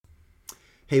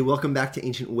Hey, welcome back to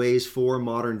Ancient Ways for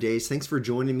Modern Days. Thanks for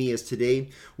joining me as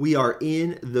today we are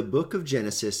in the book of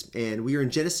Genesis, and we are in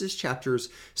Genesis chapters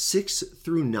 6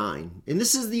 through 9. And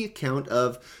this is the account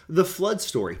of the flood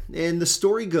story. And the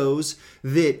story goes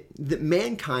that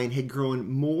mankind had grown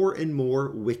more and more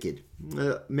wicked.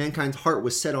 Mankind's heart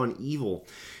was set on evil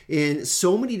in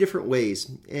so many different ways.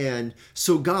 And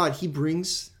so God, he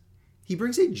brings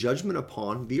a judgment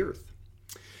upon the earth.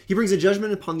 He brings a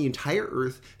judgment upon the entire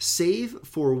earth, save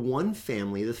for one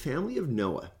family, the family of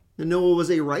Noah. And Noah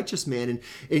was a righteous man,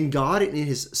 and God, in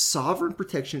his sovereign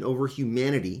protection over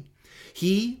humanity,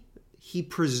 he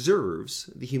preserves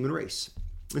the human race.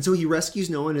 And so he rescues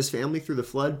Noah and his family through the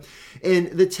flood. And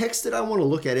the text that I want to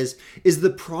look at is the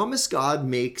promise God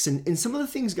makes, and some of the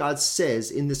things God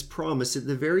says in this promise at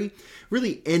the very,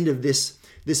 really end of this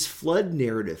flood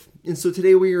narrative. And so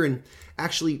today we are in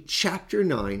actually chapter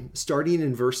 9, starting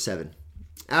in verse 7.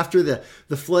 After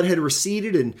the flood had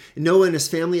receded and Noah and his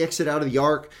family exit out of the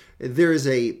ark, there is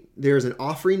an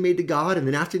offering made to God. And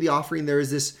then after the offering, there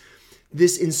is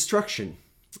this instruction.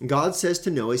 God says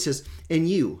to Noah, he says, "And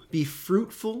you, be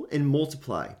fruitful and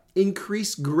multiply,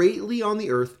 increase greatly on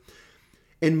the earth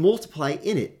and multiply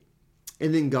in it."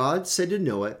 And then God said to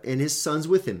Noah and his sons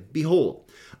with him, "Behold,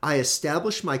 I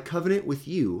establish my covenant with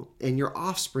you and your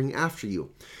offspring after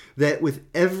you, that with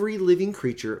every living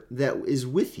creature that is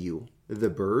with you, the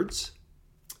birds,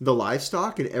 the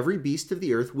livestock, and every beast of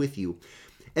the earth with you,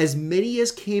 as many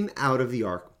as came out of the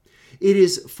ark, it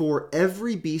is for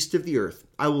every beast of the earth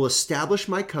I will establish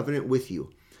my covenant with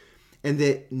you, and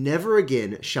that never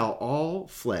again shall all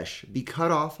flesh be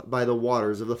cut off by the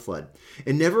waters of the flood,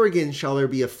 and never again shall there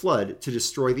be a flood to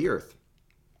destroy the earth."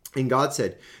 And God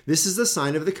said, "This is the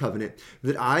sign of the covenant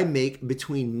that I make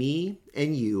between me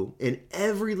and you and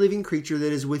every living creature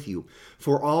that is with you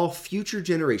for all future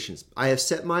generations. I have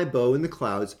set my bow in the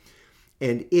clouds,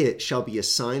 and it shall be a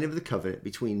sign of the covenant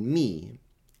between me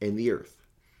and the earth."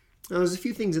 Now, there's a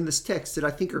few things in this text that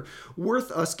I think are worth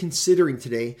us considering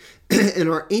today in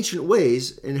our ancient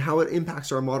ways and how it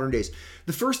impacts our modern days.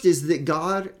 The first is that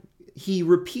God, he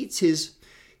repeats his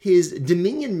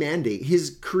dominion mandate,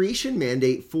 his creation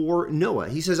mandate for Noah.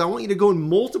 He says, "I want you to go and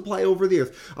multiply over the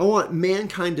earth. I want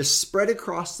mankind to spread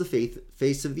across the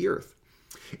face of the earth."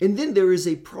 And then there is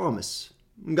a promise.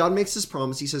 God makes this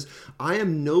promise. He says, "I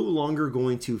am no longer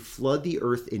going to flood the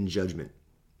earth in judgment."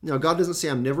 Now, God doesn't say,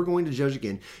 "I'm never going to judge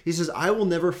again." He says, "I will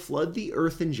never flood the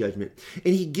earth in judgment."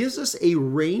 And he gives us a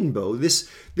rainbow, this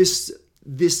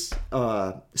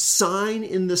sign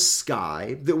in the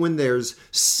sky that when there's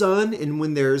sun and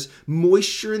when there's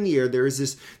moisture in the air, there is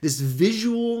this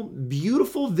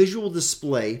beautiful visual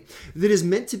display that is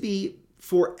meant to be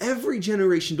for every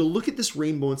generation to look at this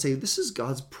rainbow and say, this is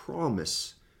God's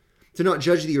promise to not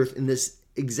judge the earth in this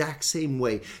exact same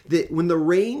way. That when the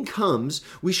rain comes,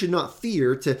 we should not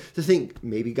fear to think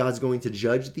maybe God's going to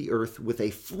judge the earth with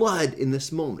a flood in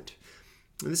this moment.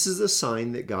 And this is a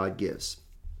sign that God gives.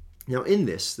 Now, in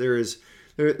this, there is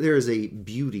a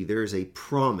beauty, there is a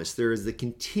promise, there is the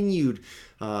continued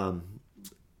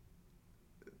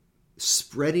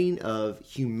spreading of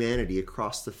humanity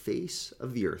across the face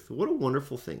of the earth. What a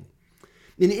wonderful thing.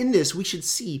 And in this, we should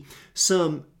see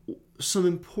some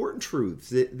important truths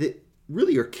that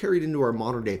really are carried into our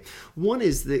modern day. One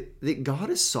is that God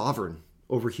is sovereign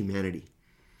over humanity,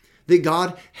 that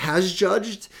God has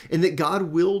judged, and that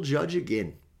God will judge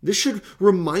again. This should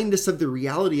remind us of the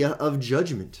reality of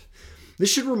judgment. This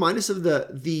should remind us of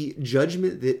the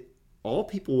judgment that all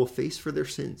people will face for their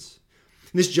sins.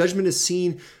 And this judgment is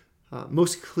seen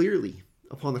most clearly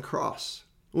upon the cross.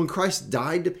 When Christ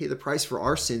died to pay the price for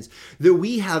our sins, that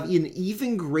we have an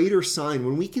even greater sign.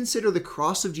 When we consider the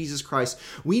cross of Jesus Christ,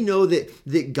 we know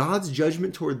that God's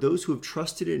judgment toward those who have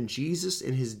trusted in Jesus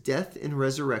and his death and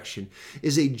resurrection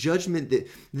is a judgment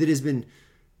that has been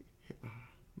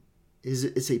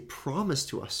it's a promise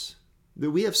to us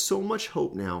that we have so much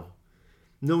hope now,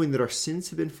 knowing that our sins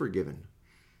have been forgiven.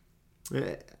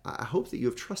 I hope that you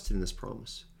have trusted in this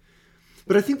promise.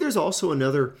 But I think there's also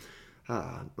another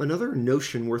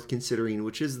notion worth considering,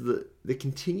 which is the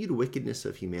continued wickedness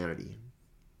of humanity.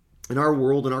 In our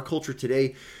world, in our culture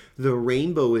today, the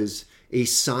rainbow is a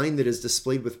sign that is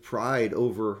displayed with pride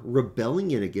over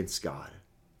rebelling against God.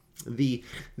 The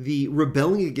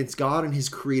rebelling against God and his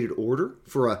created order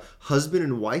for a husband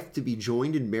and wife to be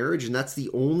joined in marriage, and that's the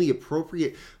only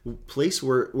appropriate place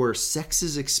where sex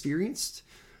is experienced.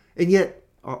 And yet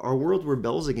our world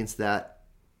rebels against that,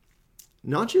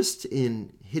 not just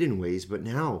in hidden ways, but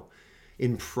now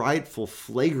in prideful,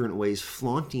 flagrant ways,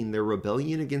 flaunting their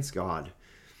rebellion against God.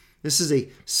 This is a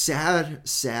sad,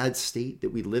 sad state that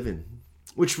we live in.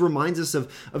 which reminds us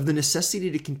of the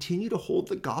necessity to continue to hold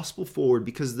the gospel forward,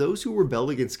 because those who rebel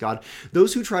against God,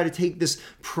 those who try to take this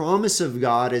promise of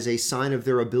God as a sign of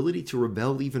their ability to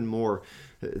rebel even more,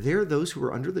 they're those who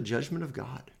are under the judgment of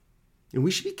God. And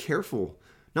we should be careful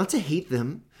not to hate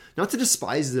them, not to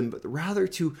despise them, but rather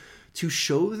to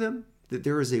show them that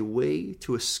there is a way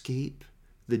to escape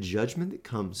the judgment that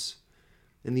comes.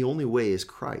 And the only way is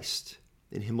Christ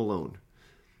and Him alone.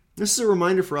 This is a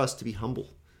reminder for us to be humble,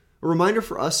 a reminder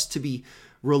for us to be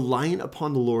reliant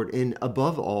upon the Lord, and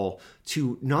above all,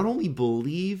 to not only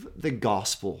believe the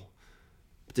gospel,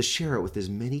 but to share it with as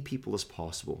many people as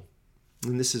possible.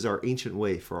 And this is our ancient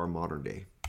way for our modern day.